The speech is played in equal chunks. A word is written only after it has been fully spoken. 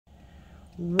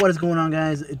What is going on,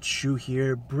 guys? It's Shu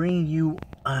here, bringing you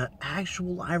an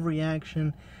actual live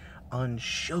reaction on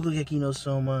Shokugeki No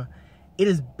Soma. It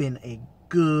has been a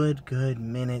good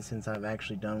minute since I've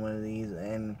actually done one of these,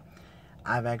 and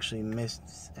I've actually missed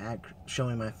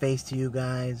showing my face to you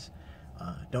guys.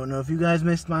 Don't know if you guys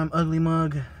missed my ugly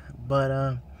mug,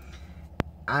 but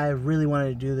I really wanted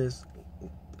to do this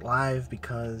live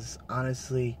because,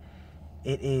 honestly,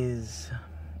 it is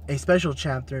a special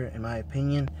chapter, in my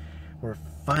opinion. We're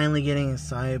finally getting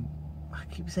Saiba. I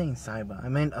keep saying Saiba. I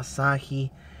meant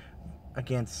Asahi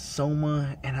against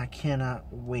Soma, and I cannot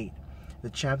wait.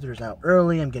 The chapter is out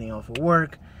early. I'm getting off of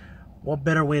work. What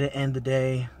better way to end the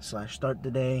day / start the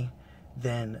day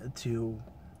than to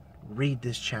read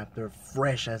this chapter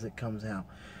fresh as it comes out.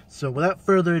 So without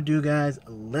further ado, guys,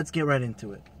 let's get right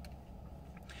into it.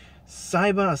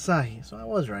 Saiba Asahi, so I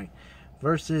was right,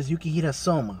 versus Yukihira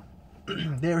Soma.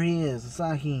 There he is,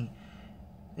 Asahi.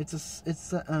 It's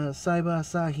Saiba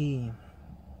Asahi.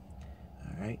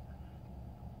 Alright.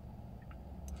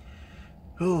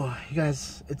 Oh, you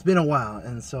guys, it's been a while,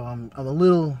 and so I'm a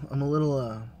little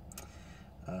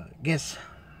guess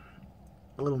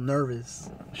a little nervous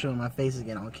showing my face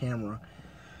again on camera.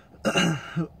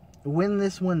 Win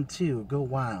this one too. Go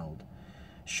wild.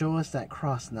 Show us that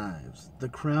cross knives. The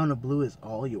crown of blue is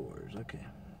all yours. Okay.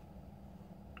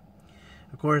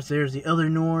 Of course, there's the other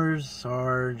Noors,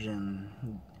 Sarge and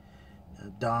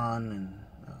Don and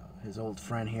his old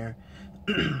friend here.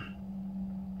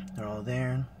 They're all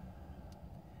there.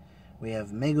 We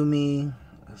have Megumi,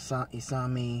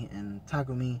 Isami, and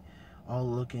Takumi all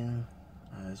looking,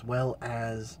 as well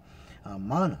as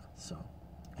Mana. So,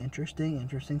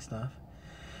 interesting stuff.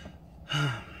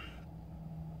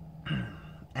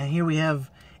 And here we have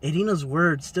Irina's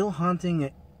words still haunting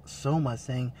Soma,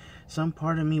 saying, "Some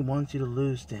part of me wants you to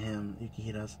lose to him,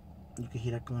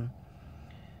 Yukihira-kun."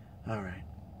 Alright.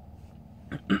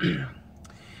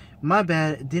 My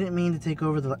bad. Didn't mean to take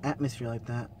over the atmosphere like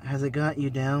that. Has it got you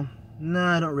down?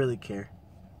 Nah, I don't really care.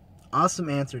 Awesome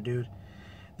answer, dude.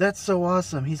 That's so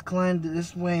awesome. He's climbed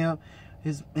this way up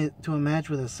to a match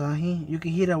with Asahi.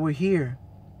 Yukihira, we're here.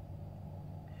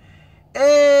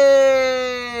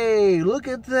 Hey! Look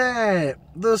at that.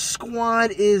 The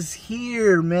squad is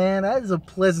here, man. That is a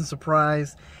pleasant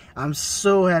surprise. I'm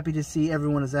so happy to see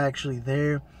everyone is actually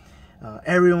there.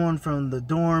 Everyone from the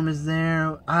dorm is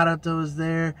there. Arato is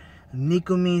there.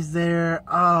 Nikumi's there.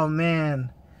 Oh,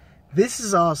 man. This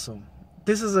is awesome.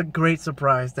 This is a great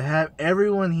surprise to have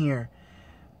everyone here.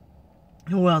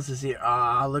 Who else is here?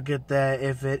 Ah, look at that.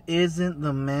 If it isn't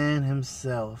the man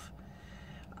himself.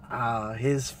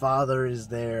 His father is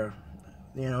there.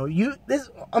 You know,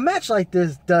 a match like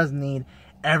this does need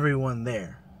everyone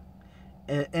there.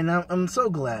 And I'm so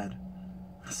glad.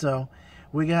 So,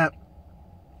 we got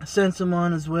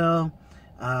Sensamon as well.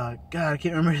 God, I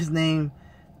can't remember his name.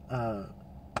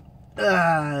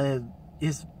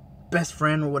 His best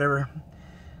friend or whatever.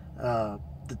 The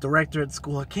director at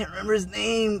school. I can't remember his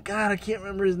name. God, I can't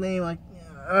remember his name.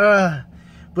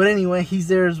 But anyway, he's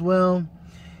there as well.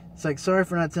 It's like, sorry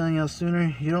for not telling you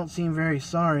sooner. You don't seem very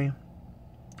sorry.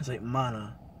 It's like,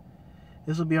 Mana,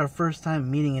 this will be our first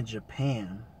time meeting in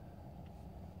Japan.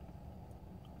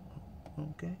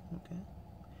 Okay.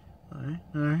 Alright,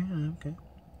 okay.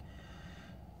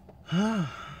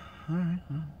 Alright.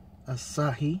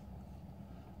 Asahi.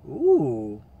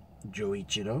 Ooh,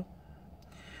 Joichiro.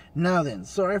 Now then,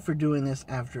 sorry for doing this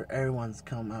after everyone's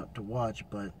come out to watch,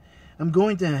 but I'm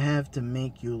going to have to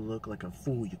make you look like a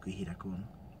fool, Yukihira-kun.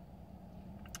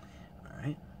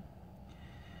 Alright.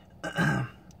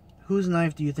 Whose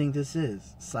knife do you think this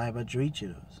is? Saiba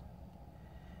Joichiro's.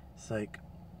 It's like,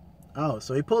 oh,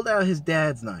 so he pulled out his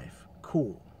dad's knife.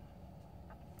 Cool.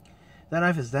 That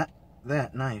knife is that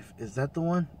knife. Is that the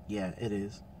one? Yeah, it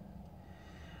is.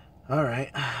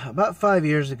 Alright. About 5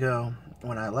 years ago,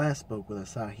 when I last spoke with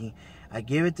Asahi, I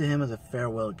gave it to him as a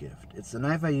farewell gift. It's the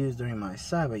knife I used during my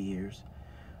Saiba years.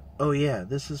 Oh yeah,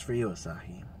 this is for you,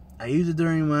 Asahi. I used it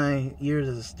during my years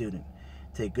as a student.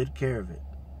 Take good care of it.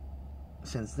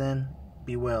 Since then,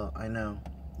 be well, I know.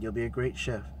 You'll be a great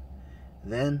chef.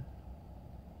 Then,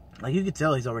 like, you could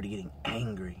tell he's already getting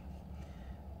angry.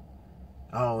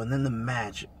 Oh, and then the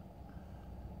match.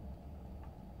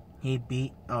 He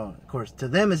beat... Oh, of course, to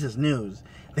them it's just news.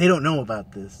 They don't know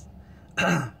about this.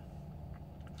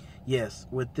 Yes,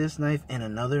 with this knife and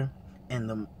another, and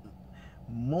the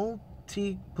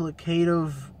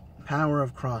multiplicative power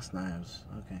of cross knives.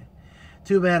 Okay.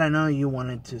 Too bad. I know you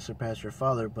wanted to surpass your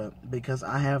father, but because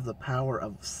I have the power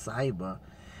of Saiba,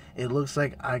 it looks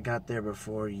like I got there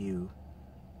before you.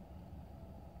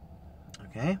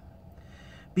 Okay?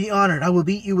 Be honored. I will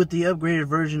beat you with the upgraded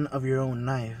version of your own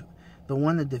knife. The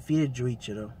one that defeated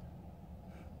Juichiro.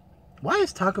 Why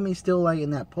is Takumi still like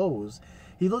in that pose?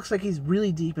 He looks like he's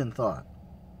really deep in thought.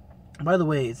 By the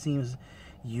way, it seems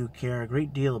you care a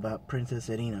great deal about Princess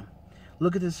Irina.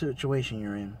 Look at the situation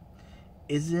you're in.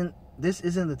 This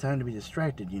isn't the time to be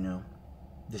distracted, you know.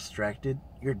 Distracted?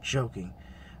 You're joking.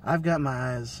 I've got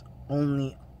my eyes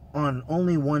on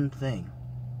only one thing.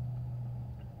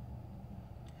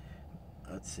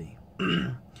 Let's see.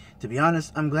 To be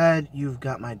honest, I'm glad you've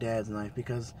got my dad's knife.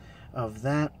 Because of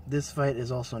that, this fight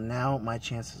is also now my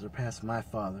chance to surpass my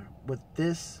father. With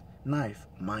this knife,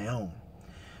 my own.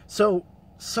 So,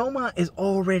 Soma is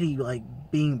already, like,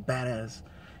 being badass.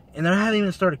 And they haven't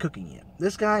even started cooking yet.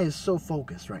 This guy is so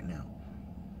focused right now.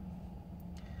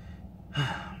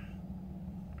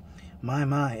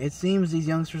 My. It seems these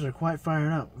youngsters are quite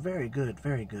fired up. Very good,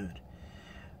 very good.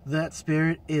 That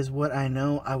spirit is what I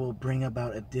know. I will bring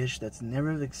about a dish that's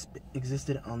never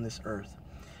existed on this earth.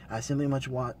 I simply must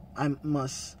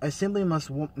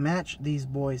match these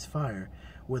boys' fire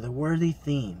with a worthy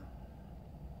theme.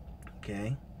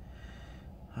 Okay.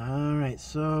 Alright,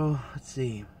 so let's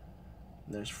see.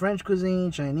 There's French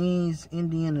cuisine, Chinese,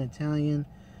 Indian, and Italian.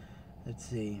 Let's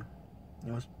see.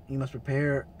 You must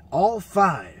prepare all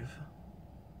 5.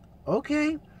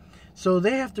 Okay. So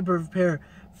they have to prepare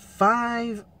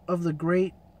 5 of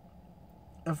the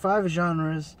 5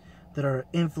 genres that are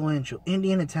influential.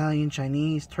 Indian, Italian,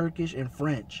 Chinese, Turkish, and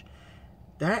French.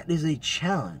 That is a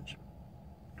challenge.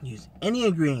 Use any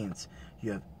ingredients.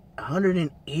 You have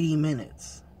 180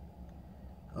 minutes.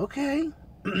 Okay.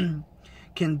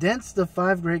 Condense the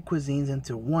 5 great cuisines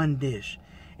into one dish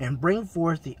and bring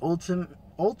forth the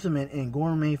ultimate in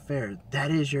gourmet fare.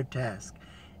 That is your task.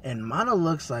 And Mana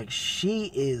looks like she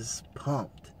is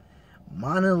pumped.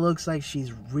 Mana looks like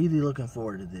she's really looking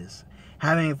forward to this.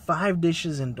 Having 5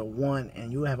 dishes into one,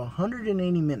 and you have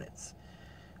 180 minutes.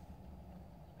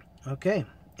 Okay.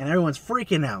 And everyone's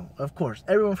freaking out. Of course,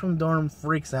 everyone from dorm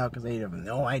freaks out because they have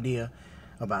no idea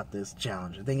about this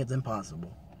challenge. I think it's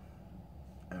impossible.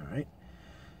 Alright.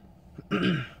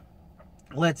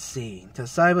 Let's see. To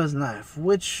Saiba's knife.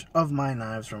 Which of my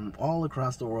knives from all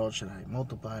across the world should I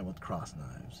multiply with cross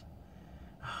knives?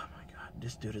 Oh my god.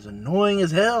 This dude is annoying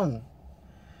as hell.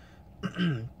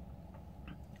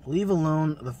 Leave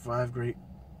alone the 5 great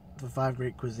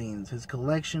cuisines. His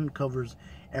collection covers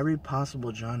every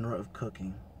possible genre of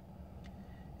cooking.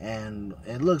 And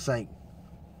it looks like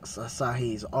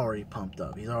Asahi's already pumped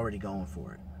up. He's already going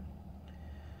for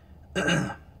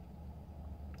it.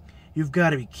 You've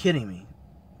got to be kidding me.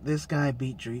 This guy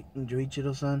beat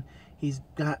Juichiro-san. He's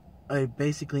got a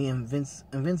basically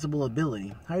invincible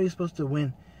ability. How are you supposed to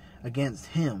win against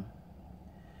him?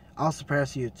 I'll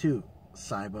surpass you too,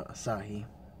 Saiba Asahi.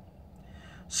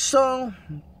 So,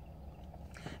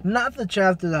 not the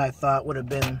chapter that I thought would have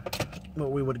been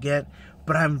what we would get,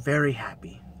 but I'm very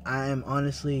happy. I am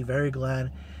honestly very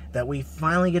glad that we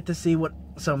finally get to see what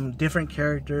some different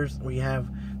characters. We have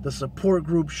the support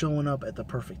group showing up at the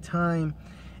perfect time,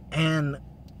 and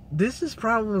this is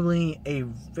probably a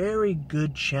very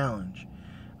good challenge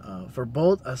for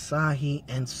both Asahi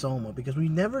and Soma, because we've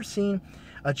never seen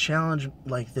a challenge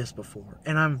like this before,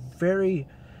 and I'm very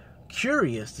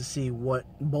curious to see what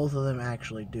both of them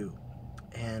actually do.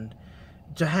 And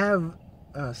to have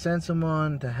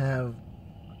Sensamon, to have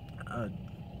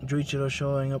Juichiro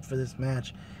showing up for this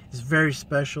match is very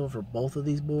special for both of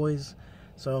these boys.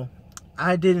 So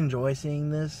I did enjoy seeing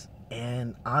this,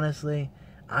 and honestly,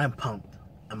 I'm pumped.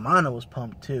 Amana was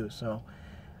pumped too, so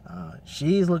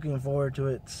she's looking forward to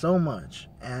it so much.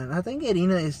 And I think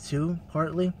Irina is too,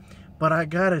 partly. But I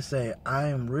gotta say, I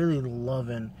am really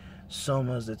loving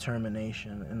Soma's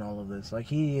determination in all of this. Like,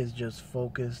 he is just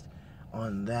focused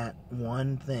on that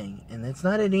one thing. And it's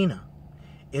not Irina.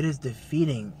 It is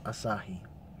defeating Asahi.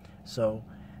 So,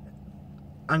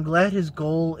 I'm glad his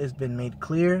goal has been made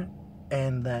clear,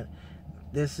 and that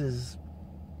this is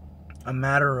a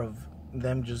matter of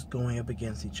them just going up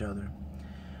against each other.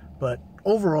 But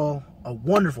overall, a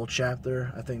wonderful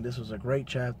chapter. I think this was a great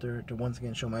chapter to once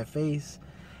again show my face.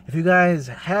 If you guys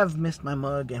have missed my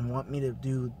mug and want me to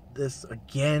do this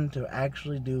again, to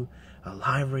actually do a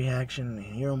live reaction and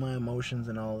hear my emotions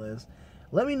and all this,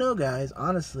 let me know, guys.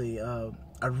 Honestly, I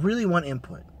really want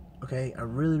input. Okay, I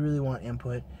really want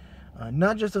input.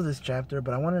 Not just of this chapter,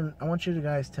 but I want you to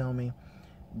guys tell me,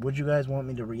 would you guys want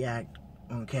me to react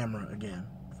on camera again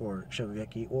for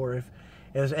Shokugeki, or if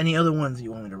there's any other ones that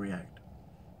you want me to react.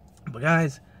 But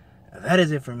guys, that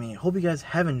is it for me. Hope you guys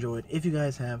have enjoyed. If you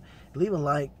guys have, leave a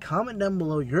like, comment down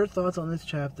below your thoughts on this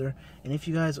chapter, and if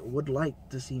you guys would like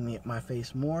to see my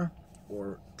face more,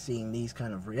 or seeing these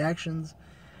kind of reactions.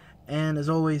 And as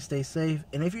always, stay safe.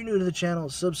 And if you're new to the channel,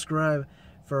 subscribe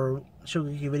for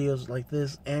Shokugeki videos like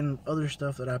this and other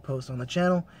stuff that I post on the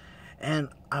channel. And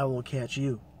I will catch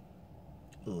you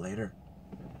later.